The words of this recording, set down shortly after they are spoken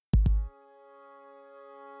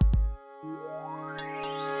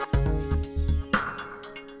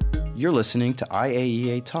You're listening to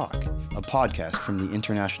IAEA Talk, a podcast from the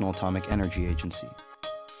International Atomic Energy Agency.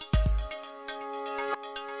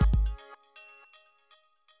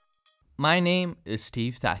 My name is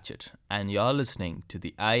Steve Thatchett, and you're listening to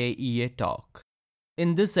the IAEA Talk.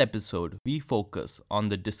 In this episode, we focus on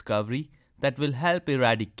the discovery that will help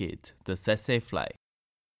eradicate the Tsetse fly.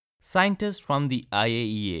 Scientists from the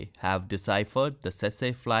IAEA have deciphered the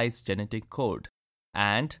Tsetse fly's genetic code,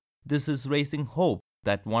 and this is raising hope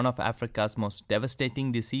that one of Africa's most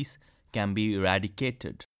devastating diseases can be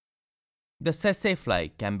eradicated. The Tsetse fly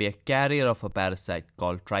can be a carrier of a parasite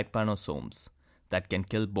called trypanosomes that can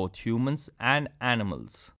kill both humans and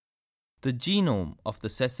animals. The genome of the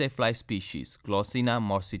Tsetse fly species Glossina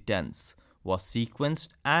morsitans was sequenced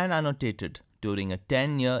and annotated during a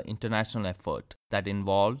 10-year international effort that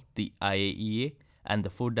involved the IAEA and the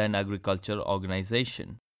Food and Agriculture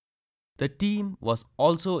Organization. The team was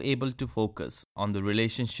also able to focus on the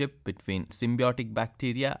relationship between symbiotic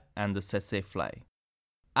bacteria and the Tsetse fly.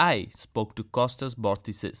 I spoke to Kostas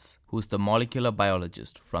Bortisis, who's the molecular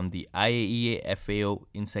biologist from the IAEA FAO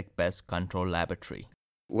Insect Pest Control Laboratory.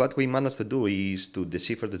 What we managed to do is to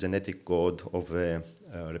decipher the genetic code of a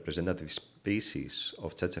representative species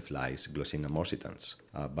of tsetse flies, Glossina morsitans.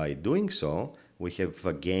 By doing so, we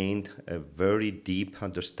have gained a very deep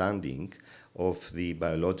understanding of the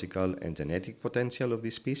biological and genetic potential of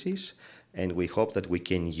this species, and we hope that we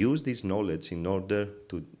can use this knowledge in order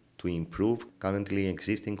to improve currently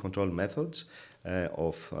existing control methods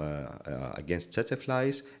against tsetse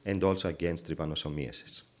flies and also against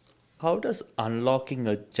trypanosomiasis. How does unlocking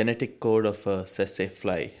a genetic code of a Tsetse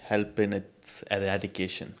fly help in its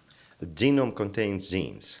eradication? The genome contains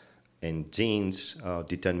genes, and genes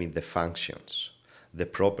determine the functions, the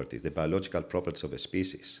properties, the biological properties of a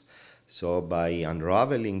species. So by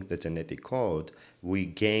unraveling the genetic code, we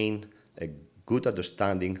gain a good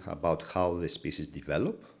understanding about how the species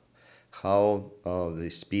develop, how the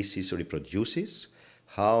species reproduces,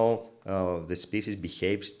 how the species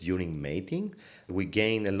behaves during mating. We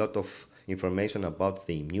gain a lot of information about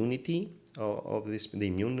the immunity the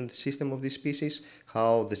immune system of the species,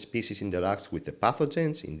 how the species interacts with the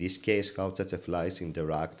pathogens, in this case, how tsetse flies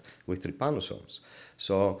interact with trypanosomes.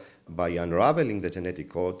 So by unraveling the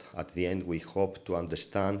genetic code, at the end we hope to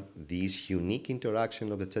understand this unique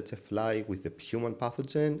interaction of the tsetse fly with the human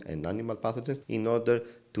pathogen and animal pathogen in order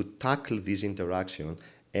to tackle this interaction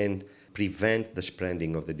and prevent the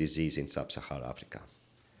spreading of the disease in sub-Saharan Africa.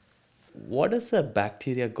 What has a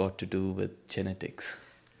bacteria got to do with genetics?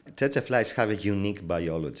 Tsetse flies have a unique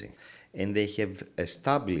biology, and they have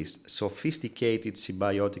established sophisticated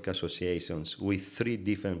symbiotic associations with 3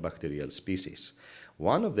 different bacterial species.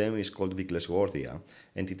 One of them is called Vigglesworthia,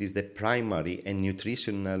 and it is the primary and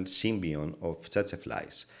nutritional symbiont of tsetse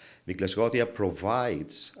flies. Vigglesworthia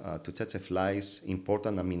provides to tsetse flies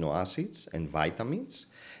important amino acids and vitamins,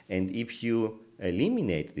 and if you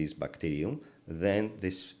eliminate this bacterium, then the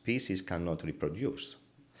species cannot reproduce.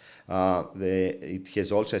 It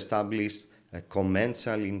has also established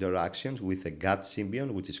commensal interactions with a gut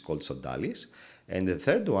symbiont, which is called Sodalis, and the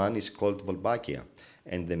third one is called Wolbachia.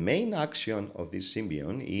 And the main action of this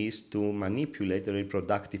symbiont is to manipulate the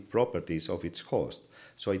reproductive properties of its host.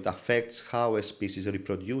 So it affects how a species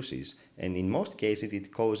reproduces, and in most cases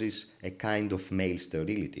it causes a kind of male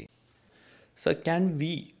sterility. So can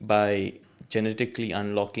we, by genetically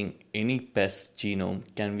unlocking any pest genome,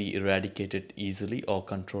 can we eradicate it easily or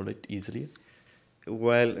control it easily?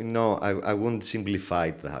 Well, no, I wouldn't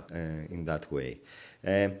simplify that in that way.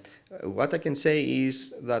 What I can say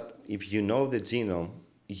is that if you know the genome,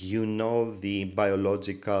 you know the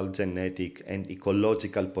biological, genetic, and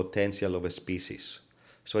ecological potential of a species.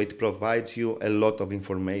 So it provides you a lot of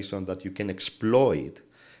information that you can exploit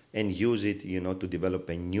and use it, to develop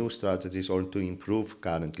a new strategies or to improve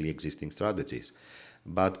currently existing strategies.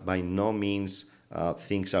 But by no means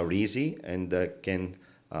things are easy and can,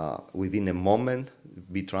 within a moment,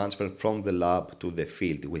 be transferred from the lab to the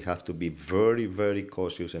field. We have to be very, very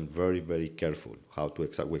cautious and very, very careful how to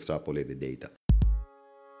extrapolate the data.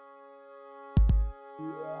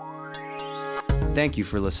 Thank you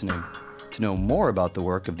for listening. To know more about the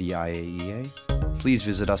work of the IAEA, please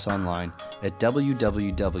visit us online at www.iaea.org.